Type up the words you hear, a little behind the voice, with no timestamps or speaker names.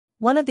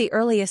One of the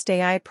earliest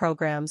AI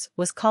programs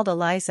was called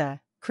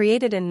ELIZA,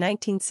 created in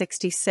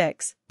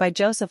 1966 by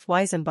Joseph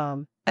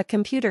Weizenbaum, a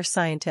computer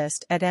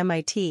scientist at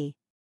MIT.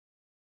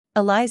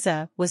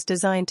 ELIZA was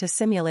designed to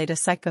simulate a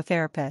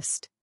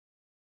psychotherapist.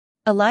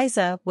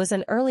 ELIZA was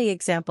an early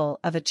example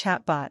of a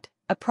chatbot,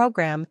 a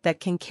program that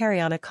can carry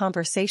on a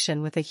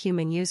conversation with a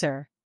human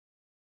user.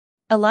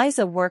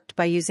 ELIZA worked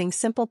by using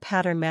simple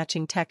pattern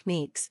matching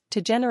techniques to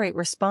generate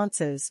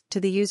responses to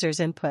the user's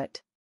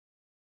input.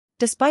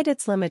 Despite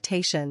its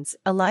limitations,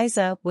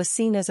 ELIZA was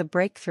seen as a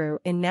breakthrough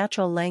in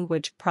natural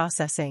language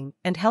processing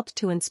and helped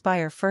to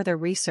inspire further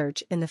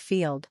research in the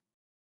field.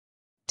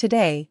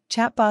 Today,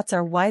 chatbots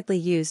are widely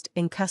used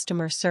in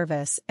customer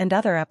service and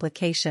other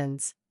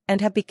applications, and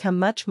have become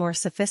much more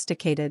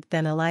sophisticated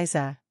than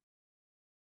ELIZA.